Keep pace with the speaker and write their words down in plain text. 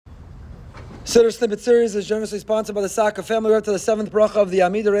Siddur Snippet Series is generously sponsored by the Saka family. We're up to the 7th bracha of the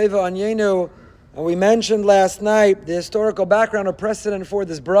Amida Anyenu. And we mentioned last night the historical background or precedent for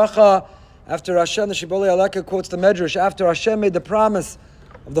this bracha. After Hashem, the Shibbolei Aleka quotes the Medrash, after Hashem made the promise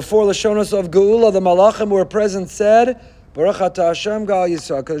of the 4 Lashonos of Geula, the Malachim who were present said, Baruch Atah Hashem Gal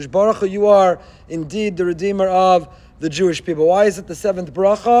Yisrael. Kadosh Baruch Hu, you are indeed the Redeemer of the Jewish people. Why is it the 7th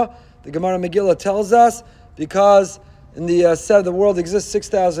bracha? The Gemara Megillah tells us, because in the world exists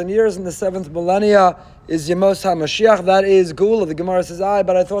 6,000 years, and the 7th millennia is Yemos HaMashiach. That is Geula. The Gemara says,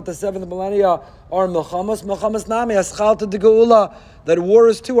 but I thought the 7th millennia are Milchamos. Milchamos Nami, Aschalta de Geula. That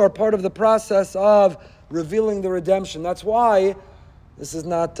wars too are part of the process of revealing the redemption. That's why, this is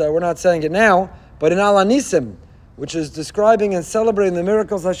not, we're not saying it now, but in Al Anisim, which is describing and celebrating the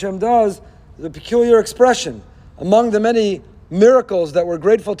miracles Hashem does, the peculiar expression. Among the many miracles that we're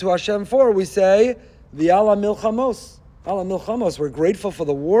grateful to Hashem for, we say, V'ala Milchamos. Allah Milchamos, we're grateful for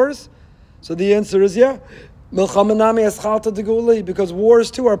the wars. So the answer is Milchamanami Eschalta de Geula, because wars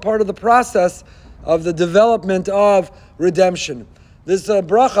too are part of the process of the development of redemption. This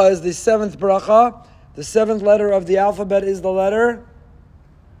bracha is the 7th bracha. The 7th letter of the alphabet is the letter,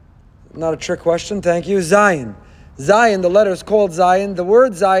 not a trick question, thank you, Zion. Zion, the letter is called Zion. The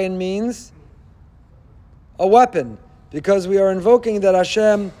word Zion means a weapon, because we are invoking that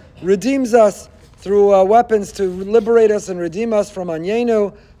Hashem redeems us through weapons to liberate us and redeem us from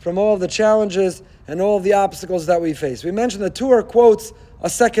Anyenu, from all the challenges and all the obstacles that we face. We mentioned the Torah quotes a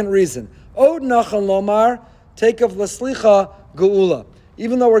second reason. Od nachal lomar, take of l'slicha geula.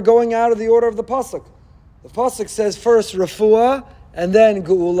 Even though we're going out of the order of the pasuk. The pasuk says first refuah and then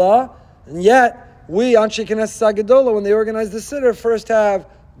geula, and yet we, Anshe Knesset Sagedola, when they organize the Siddur, first have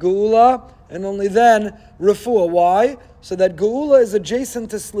geula and only then refuah. Why? So that geula is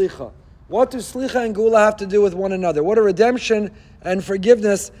adjacent to slicha. What do slicha and geula have to do with one another? What are redemption and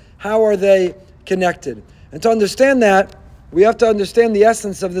forgiveness? How are they connected? And to understand that, we have to understand the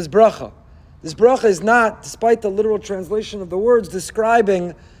essence of this bracha. This bracha is not, despite the literal translation of the words,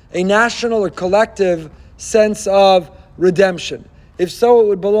 describing a national or collective sense of redemption. If so, it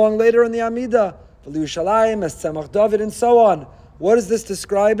would belong later in the Amida, V'Yushalayim, Es Tzemach David, and so on. What is this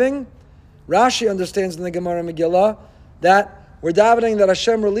describing? Rashi understands in the Gemara Megillah that we're davening that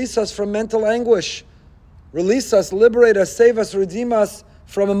Hashem release us from mental anguish, release us, liberate us, save us, redeem us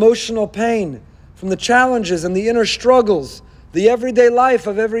from emotional pain, from the challenges and the inner struggles, the everyday life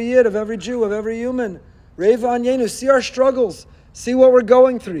of every Yid, of every Jew, of every human. Reva Anyenu, see our struggles, see what we're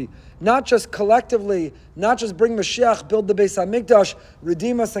going through. Not just collectively, not just bring Mashiach, build the Beis HaMikdash,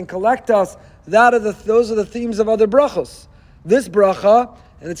 redeem us and collect us. Those are the themes of other brachos. This bracha,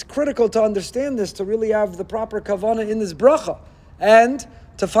 and it's critical to understand this, to really have the proper kavanah in this bracha, and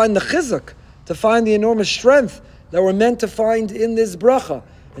to find the chizuk, to find the enormous strength that we're meant to find in this bracha.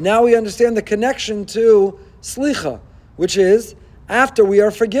 And now we understand the connection to slicha, which is, after we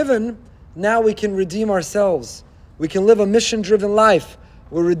are forgiven, now we can redeem ourselves. We can live a mission-driven life.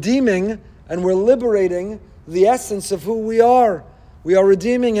 We're redeeming and we're liberating the essence of who we are. We are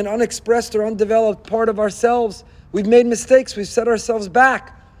redeeming an unexpressed or undeveloped part of ourselves. We've made mistakes. We've set ourselves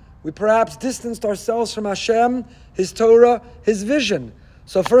back. We perhaps distanced ourselves from Hashem, His Torah, His vision.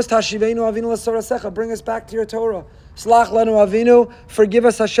 So first, Hashivenu Avinu L'Sorasecha, bring us back to your Torah. Slach Lanu Avinu, forgive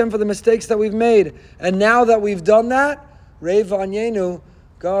us Hashem for the mistakes that we've made. And now that we've done that, Reva Anyenu,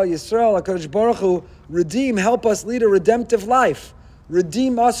 Gal Yisrael, HaKadosh Baruch Hu, redeem, help us lead a redemptive life.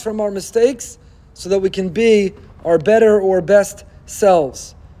 Redeem us from our mistakes so that we can be our better or best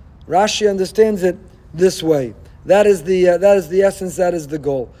selves. Rashi understands it this way. That is the essence, that is the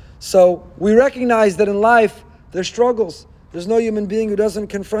goal. So we recognize that in life there's struggles. There's no human being who doesn't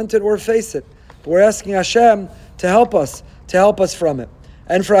confront it or face it. But we're asking Hashem to help us from it.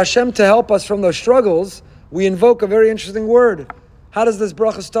 And for Hashem to help us from those struggles, we invoke a very interesting word. How does this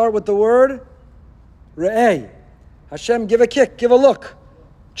bracha start with the word? Re'eh. Hashem, give a kick, give a look.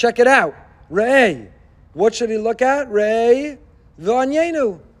 Check it out. Re'eh. What should he look at? Re'eh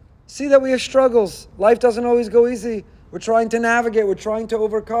v'anyenu. See that we have struggles. Life doesn't always go easy. We're trying to navigate. We're trying to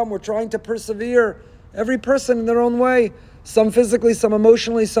overcome. We're trying to persevere. Every person in their own way. Some physically, some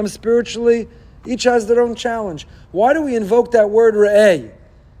emotionally, some spiritually. Each has their own challenge. Why do we invoke that word re'eh?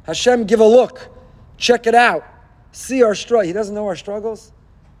 Hashem, give a look. Check it out. See our struggle. He doesn't know our struggles.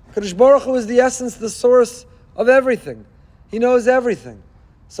 Kadosh Baruch Hu is the essence, the source of everything. He knows everything.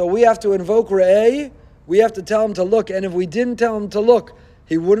 So we have to invoke re'eh. We have to tell him to look. And if we didn't tell him to look,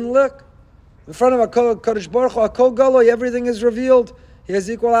 he wouldn't look. In front of Kadosh Baruch Hu, Akol Galoi, everything is revealed. He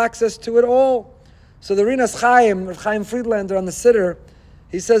has equal access to it all. So the Rinas Chaim Friedlander on the Siddur,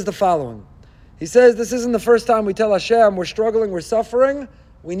 he says the following. He says, this isn't the first time we tell Hashem we're struggling, we're suffering.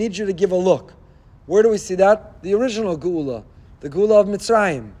 we need you to give a look. Where do we see that? The original Geula, the Geula of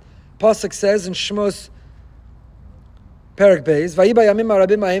Mitzrayim. Pasuk says in Shmos Perak Beis, Vayiba yamim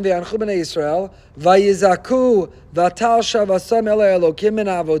harabim ha'im ve'yanchu b'nei Yisrael, vayizaku v'atal shavasam elei Elokim min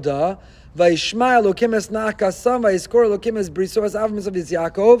ha'avodah, vayishma Elokim es na'akasam, vayiskor Elokim es briso es avim of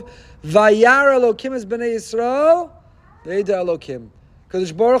Yaakov, vayar Elokim es b'nei Yisrael, ve'ida Elokim.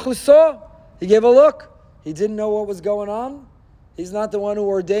 Kadosh Baruch Hu saw, he gave a look. He didn't know what was going on. He's not the one who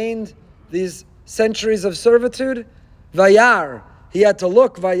ordained these centuries of servitude. Vayar, he had to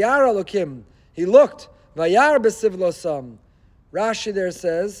look. Vayar Elokim, he looked. Vayar besivlosam. Rashi there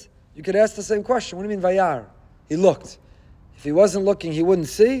says, you could ask the same question. What do you mean Vayar? He looked. If he wasn't looking, he wouldn't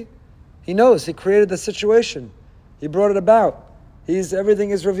see. He knows. He created the situation. He brought it about.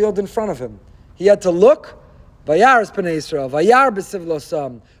 Everything is revealed in front of him. He had to look. Vayar es b'nei Yisrael. Vayar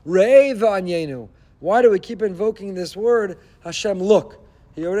besivlosam. Re'ei v'anyenu. Why do we keep invoking this word, Hashem, look?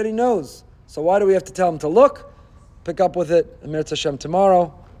 He already knows. So why do we have to tell him to look? Pick up with it, Amir Hashem,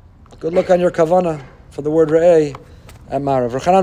 tomorrow. Good luck on your kavanah for the word Re'ei at Marav.